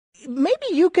maybe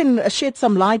you can shed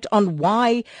some light on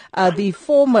why the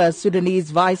former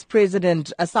Sudanese Vice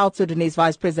President, South Sudanese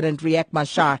Vice President Riek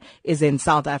Machar is in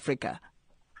South Africa.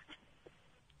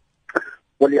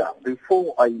 Well, yeah,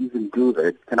 before I even do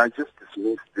that, can I just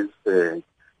dismiss this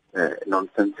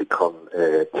nonsensical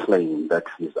claim that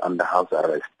he's under house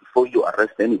arrest? Before you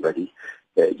arrest anybody,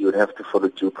 you would have to follow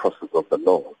due process of the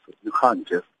law. So you can't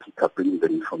just pick up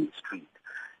anybody from the street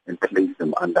and place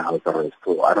them under house arrest.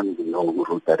 So I don't even know who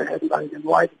wrote that headline and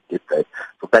why they did that.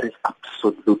 So that is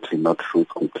absolutely not true.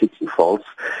 It's completely false.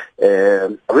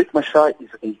 Riek Machar is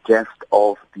a guest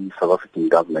of the South African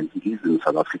government. He is in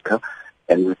South Africa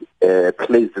and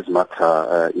placed this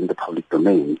matter in the public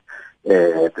domain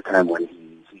at the time when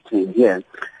he came here.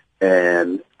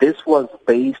 And this was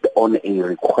based on a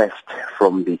request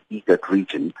from the IGAD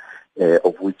region,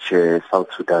 of which South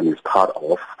Sudan is part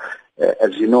of.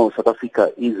 As you know, South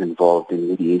Africa is involved in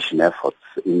mediation efforts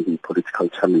in the political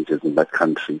challenges in that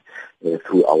country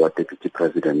through our Deputy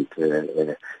President,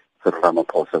 Cyril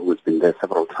Ramaphosa, who has been there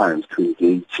several times to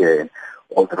engage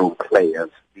all the role players.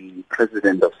 The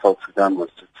President of South Sudan was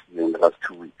just here in the last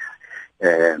 2 weeks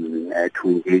to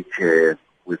engage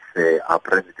with our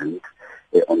President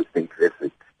on state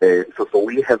visit. So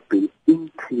we have been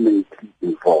intimately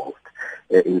involved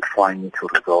in trying to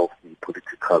resolve the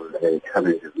political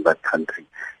challenges in that country.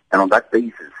 And on that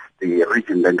basis, the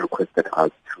region then requested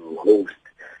us to host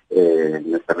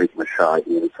Mr. Riek Machar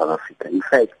in South Africa. In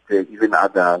fact, even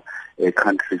other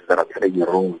countries that are playing a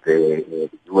role there, the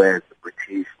US, the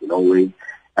British, Norway,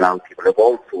 and our people have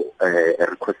also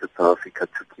requested South Africa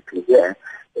to keep him here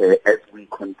as we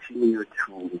continue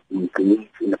to engage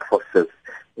in the process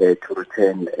to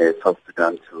return South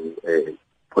Sudan to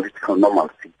political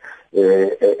normalcy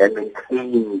and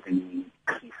maintain the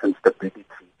peace and stability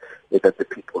that the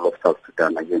people of South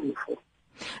Sudan are yearning for.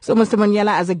 So, Mr.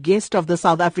 Monyela, as a guest of the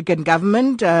South African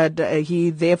government, he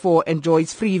therefore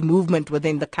enjoys free movement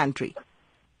within the country.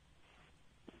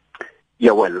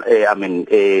 Yeah, well,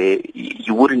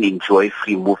 you wouldn't enjoy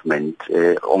free movement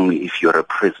only if you're a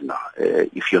prisoner.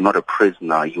 If you're not a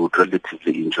prisoner, you would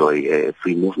relatively enjoy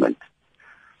free movement.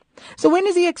 So when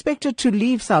is he expected to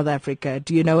leave South Africa?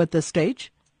 Do you know at this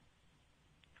stage?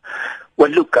 Well,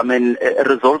 look,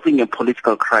 resolving a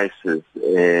political crisis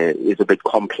is a bit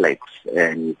complex,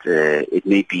 and it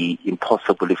may be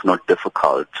impossible, if not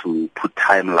difficult, to put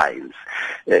timelines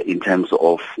in terms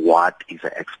of what is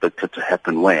expected to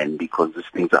happen when, because these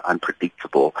things are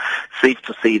unpredictable. Safe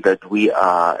to say that we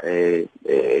are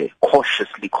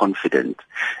cautiously confident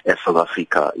as South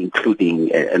Africa,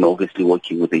 including and obviously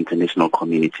working with the international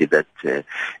community, that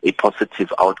a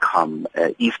positive outcome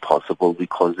is possible,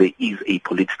 because there is a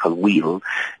political will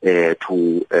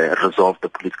to resolve the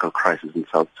political crisis in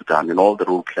South Sudan, and all the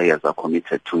role players are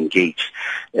committed to engage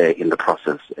in the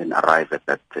process and arrive at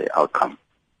that outcome.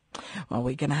 Well,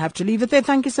 we're going to have to leave it there.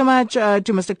 Thank you so much to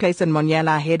Mr. Clayson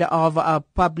Monyela, Head of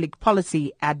Public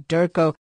Policy at DIRCO.